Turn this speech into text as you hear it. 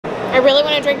I really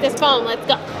want to drink this foam. Let's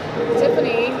go.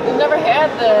 Tiffany, you've never had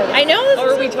this. I know this.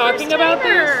 Are we talking about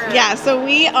this? Yeah, so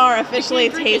we are officially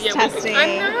taste testing.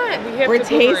 I'm not. We're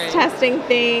taste testing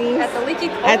things At the Leaky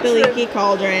Cauldron. at the Leaky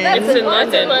Cauldron. It's in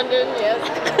London.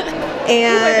 Yes.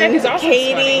 And awesome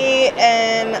Katie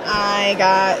and I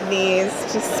got these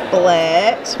to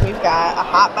split. We've got a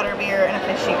hot butterbeer and a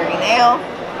fishy green ale.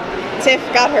 Tiff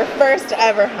got her first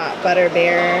ever hot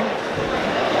butterbeer.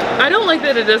 I don't like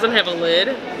that it doesn't have a lid.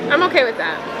 I'm okay with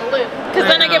that. Because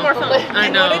then I get more foam. I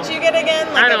And know. what did you get again?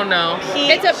 Like I don't know.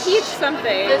 It's a peach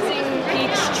something. Fizzy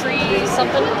Peachtree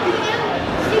something.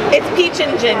 It's peach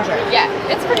and ginger. Yeah,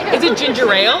 it's pretty good. Is it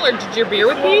ginger ale or ginger beer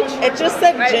with peach? It just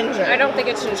said ginger. I don't think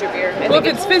it's ginger beer. I Well,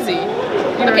 think if it's fizzy, you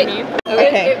know what I mean?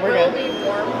 Okay, it we're will good. be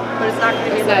warm, but it's not going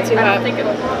to be not too I hot. don't think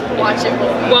it'll watch it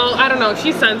will be. Well, I don't know.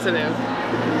 She's sensitive.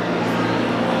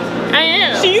 I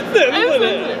am. She's I'm sensitive.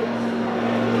 sensitive.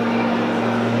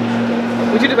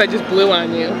 What would you do if I just blew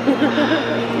on you?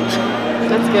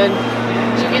 That's good.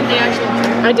 Did you get the actual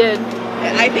drink? I did.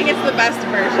 I think it's the best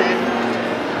version.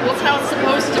 Well, it's how it's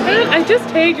supposed to be. I just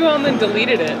tagged you all and then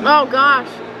deleted it. Oh gosh.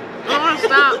 I want to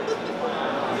stop.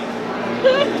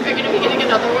 You're going to be getting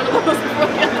another one of those before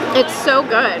we get It's so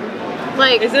good.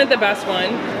 Like, Isn't it the best one?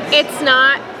 it's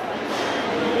not.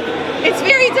 It's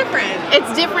very different.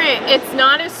 It's different. It's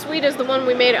not as sweet as the one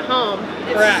we made at home.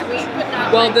 Correct. sweet, but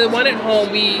not Well, like the one at home,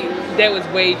 that was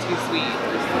way too sweet.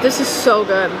 This is so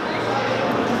good.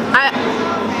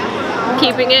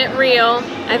 Keeping it real,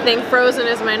 I think frozen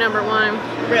is my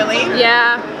 #1. Really?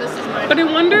 Yeah. this is my But I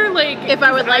wonder, like, If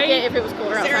I would like it if it was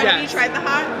cooler Sarah, outside. have you tried the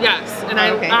hot? Yes, and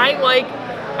Okay.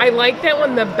 I like that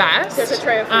one the best. There's a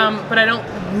tray of food. But I don't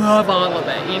love all of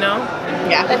it, you know?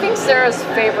 Yeah. I think Sarah's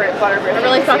favorite butterbeer. I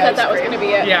really thought that was going to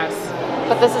be it. Yes.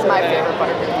 But this is my favorite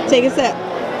butterbeer. Take a sip.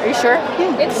 Are you sure?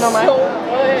 Yeah. It's so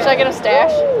good. Should I get a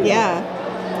stash? Yeah.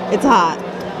 It's hot.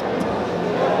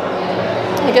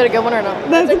 You get a good one or no?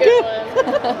 That's a good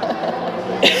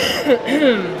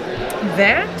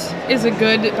That is a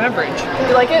good beverage.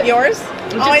 You like it? Yours?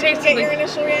 just Oh, I didn't tastes get like- your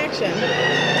initial reaction.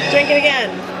 Drink it again.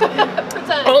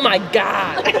 Oh my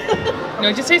god! No,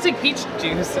 it just tastes like peach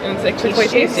juice, and it's actually quite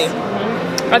juice? tasty.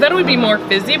 I thought it would be more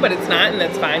fizzy, but it's not, and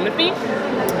that's fine with me.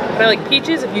 But I like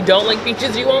peaches. If you don't like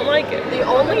peaches, you won't like it. The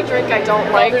only drink I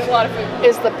don't like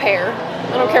is the pear.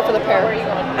 I don't care for the pear. Where are you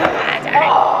going?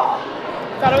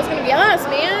 Thought it was going to be us,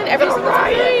 man. Every single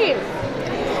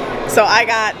time. So I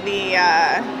got the,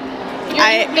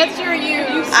 That's your you.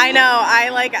 I know,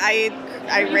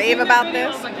 I rave about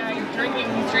this. The guy is drinking,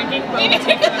 he's drinking, but he's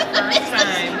taking it the first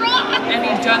time, and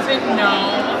he doesn't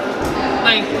know,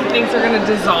 like, he thinks they're gonna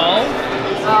dissolve.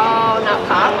 Oh, not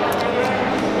pop.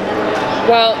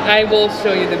 Well, I will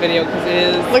show you the video because it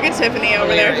is. Look at Tiffany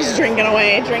over there just drinking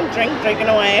away. Drinking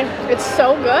away. It's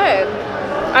so good.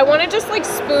 I want to just like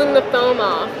spoon the foam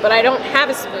off, but I don't have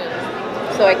a spoon,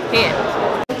 so I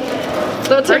can't.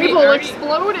 The table Already-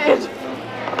 exploded.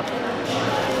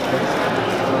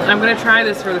 I'm gonna try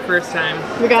this for the first time.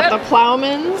 We got the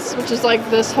Ploughmann's, which is like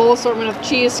this whole assortment of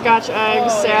cheese, scotch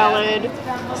eggs, salad.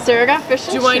 Sarah got fish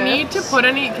and Do I chips. need to put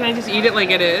any? Can I just eat it like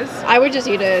it is? I would just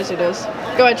eat it as it is.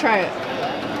 Go ahead, try it.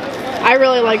 I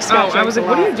really like scotch Oh, I was eggs like, a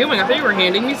what are lot. you doing? I thought you were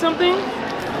handing me something.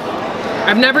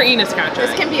 I've never eaten a scotch This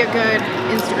egg, can be a good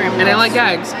Instagram. and I like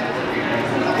eggs.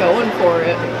 Going for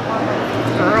it.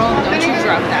 Girl, don't you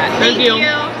drop that. Thank you.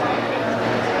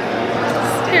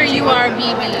 Here you are,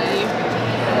 BB.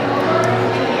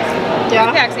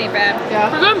 Yeah, Packs ain't bad.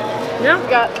 yeah. We're good. Yeah.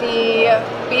 Got the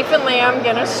beef and lamb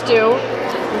Guinness Stew,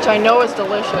 which I know is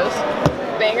delicious.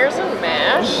 Bangers and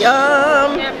mash.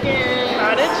 Yum. Napkins.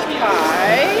 Cottage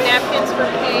pie. Napkins for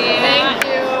me. Thank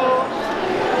you.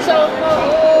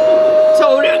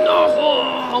 Toad in the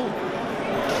hole.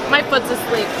 My foot's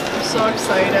asleep. I'm so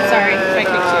excited. Sorry, I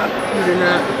kicked you. You did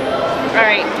not. All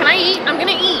right, can I eat? I'm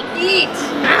gonna eat. Eat.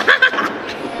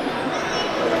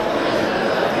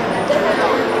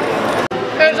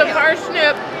 There's a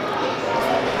parsnip.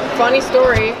 Funny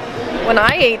story. When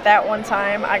I ate that one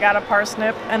time, I got a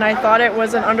parsnip and I thought it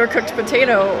was an undercooked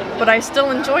potato, but I still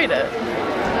enjoyed it.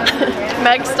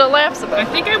 Meg still laughs about I it.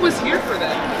 think I was here for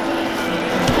that.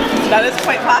 That is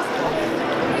quite possible.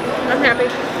 I'm happy.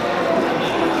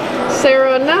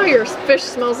 Sarah, now your fish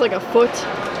smells like a foot.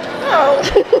 Oh.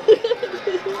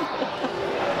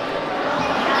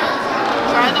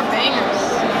 Try the bangers.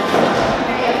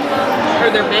 Or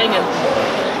they're banging.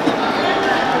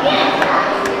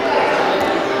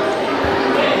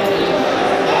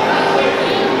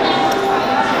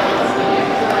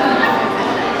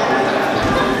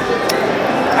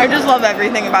 I just love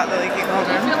everything about the Leaky I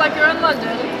Cauldron. feel like you're in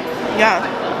London. Yeah.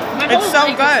 It's so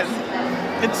good.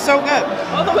 It's so good.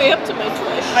 All the way up to my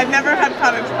tush. I've never had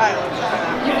cottage pie like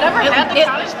that. You've never had the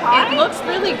cottage pie? It looks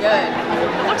really good.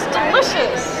 It looks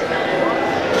delicious.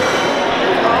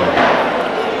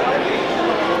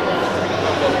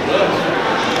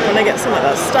 I'm gonna get some of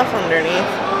the stuff underneath.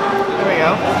 There we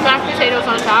go. Mashed potatoes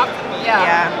on top.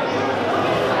 Yeah.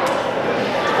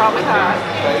 It's probably hot.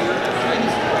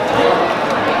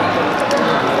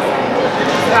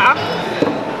 Yeah.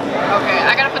 Okay,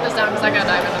 I gotta put this down because I gotta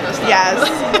dive into this stuff. Yes.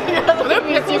 Are there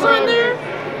pickles on there?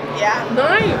 Yeah.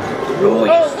 Nice. Oh, look.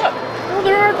 Oh,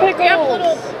 there are pickles. We have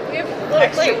little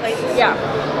Extra plates. plates. Yeah.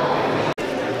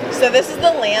 So this is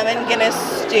the lamb and Guinness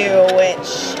Stew,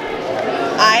 which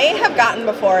I have gotten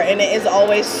before, and it is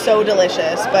always so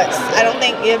delicious. But I don't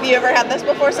think, have you ever had this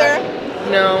before, Sarah?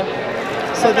 No.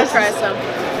 So this Try some.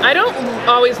 I don't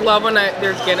always love when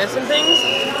there's Guinness and things.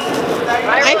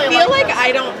 I feel like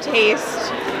I don't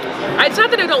taste. It's not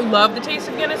that I don't love the taste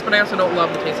of Guinness, but I also don't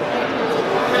love the taste of Guinness.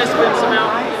 I'm gonna spoon some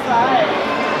out.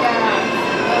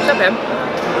 It's not bad.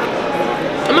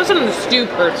 I'm also a stew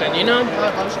person, you know?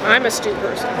 I'm a stew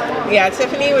person. Yeah,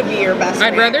 Tiffany would be your best.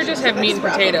 I'd rather reaction just to have meat this,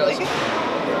 and potatoes. probably.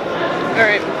 All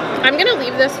right. I'm gonna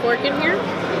leave this fork in here.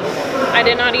 I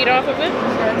did not eat off of it.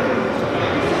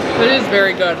 It is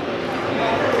very good.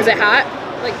 Is it hot?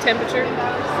 Like temperature?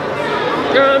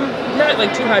 Not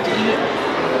like too hot to eat.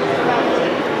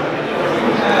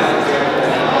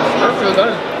 That's really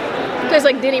good. Tastes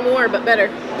like Denny Moore, but better.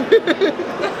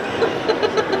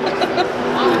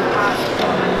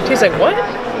 Tastes like what?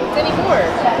 Denny Moore.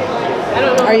 I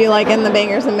don't know. Are you liking the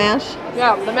bangers and mash?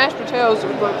 Yeah, the mashed potatoes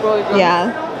would look really good.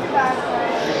 Yeah.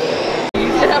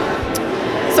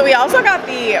 So we also got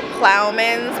the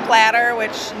Ploughmann's platter,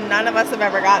 which none of us have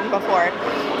ever gotten before.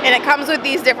 And it comes with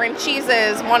these different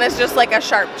cheeses. One is just like a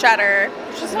sharp cheddar,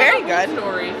 which is very good.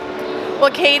 Story.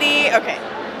 Well, Katie,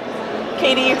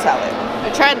 Katie, you tell it.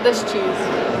 I tried this cheese,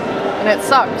 and it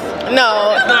sucks.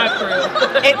 No, Not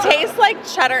true. it tastes like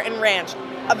cheddar and ranch.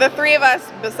 Of the three of us,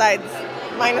 besides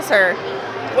minus her,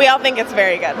 we all think it's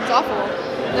very good. It's awful.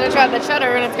 Then I tried the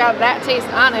cheddar, and it's got that taste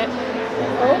on it.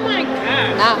 Oh my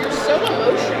gosh. Nah. You're so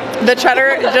emotional. The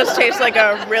cheddar just tastes like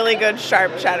a really good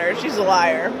sharp cheddar. She's a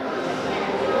liar.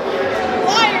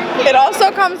 Liar. It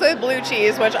also comes with blue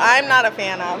cheese, which I'm not a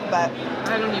fan of, but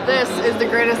I don't even. This is the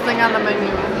greatest thing on the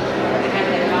menu.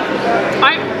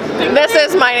 this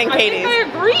is mine and I think Katie's. I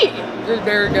agree. It's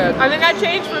very good. I think I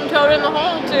changed from Toad in the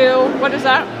Hole to, what is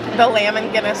that? The lamb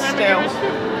and Guinness stew.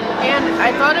 And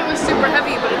I thought it was super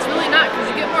heavy, but it's really not because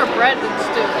you get more bread than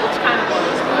stew, which kind of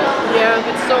blows. But yeah,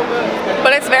 it's so good.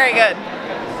 But it's very good.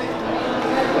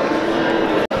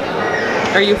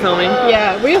 Are you filming?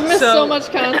 Yeah, we've missed so So-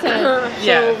 much content.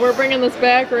 Yeah. So we're bringing this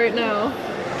back right now.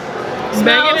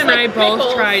 Megan and like I both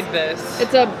pickles. tried this,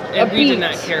 It's a and we beet. did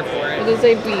not care for It it. is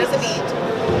a beet. It's a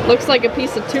beet. Looks like a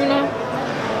piece of tuna.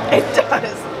 It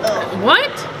does. Ugh.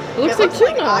 What? It looks like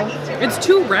tuna. hockey tuna. It's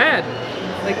too red.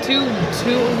 Like too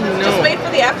no. Just wait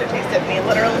for the aftertaste of me.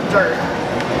 Literal dirt.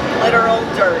 Literal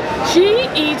dirt. She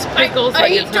eats pickles I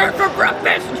like eat it's dirt her. for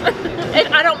breakfast.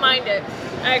 I don't mind it.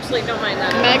 I actually don't mind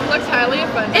that. Meg looks highly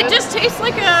offended. It just tastes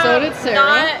like a So did Sarah.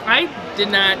 I did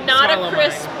not. not a swallow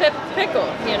crisp pickle,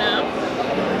 you know?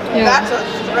 Yeah. That's a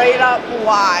straight up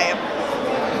lie.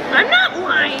 I'm not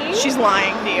lying. She's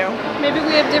lying to you. Maybe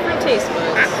we have different taste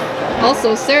buds.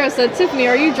 Also, Sarah said, Tiffany,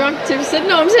 are you drunk? Tiff said,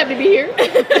 no, I'm just happy to be here.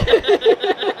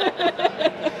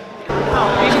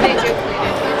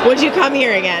 Would you come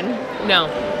here again? mine. No.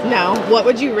 No. What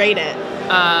would you rate it?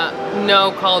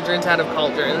 No cauldrons out of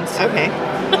cauldrons. Okay.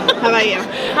 How about you?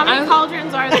 How many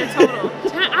cauldrons are there total?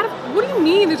 10 out of, what do you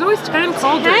mean? There's always 10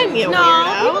 cauldrons. 10, you No,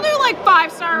 weirdo. people do like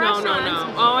 5-star No, restaurants. no,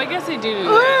 no. Oh, I guess they do.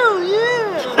 Oh,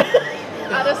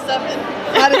 yeah. Out of 7.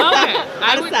 Out of Okay, seven.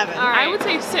 Out of 7. I would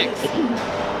say 6.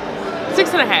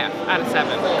 6.5 out of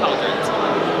 7 cauldrons.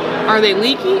 Are they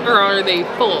leaky or are they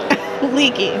full?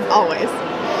 Leaky, always.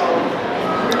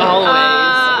 Always.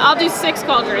 I'll do 6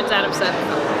 cauldrons out of 7.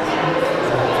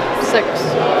 6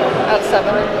 out of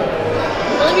 7.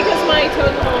 Only because my Toad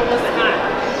in the Hole wasn't hot.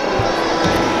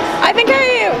 I think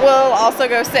I will also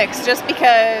go 6, just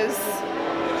because.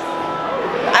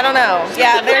 I don't know.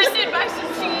 Yeah, there's. Blended by some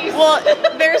cheese. Well,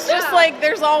 there's just like,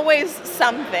 there's always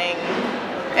something.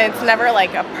 And it's never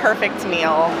like a perfect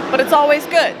meal, but it's always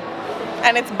good.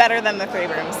 And it's better than the 3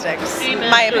 broomsticks. Amen.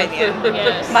 My opinion.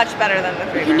 Yes. Much better than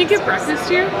the 3 Can you get broomsticks. breakfast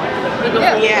here? Like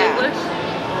a full Yeah. English?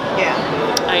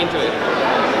 Yeah. I enjoy it.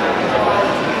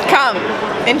 Come,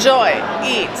 enjoy,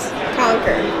 eat,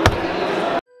 conquer.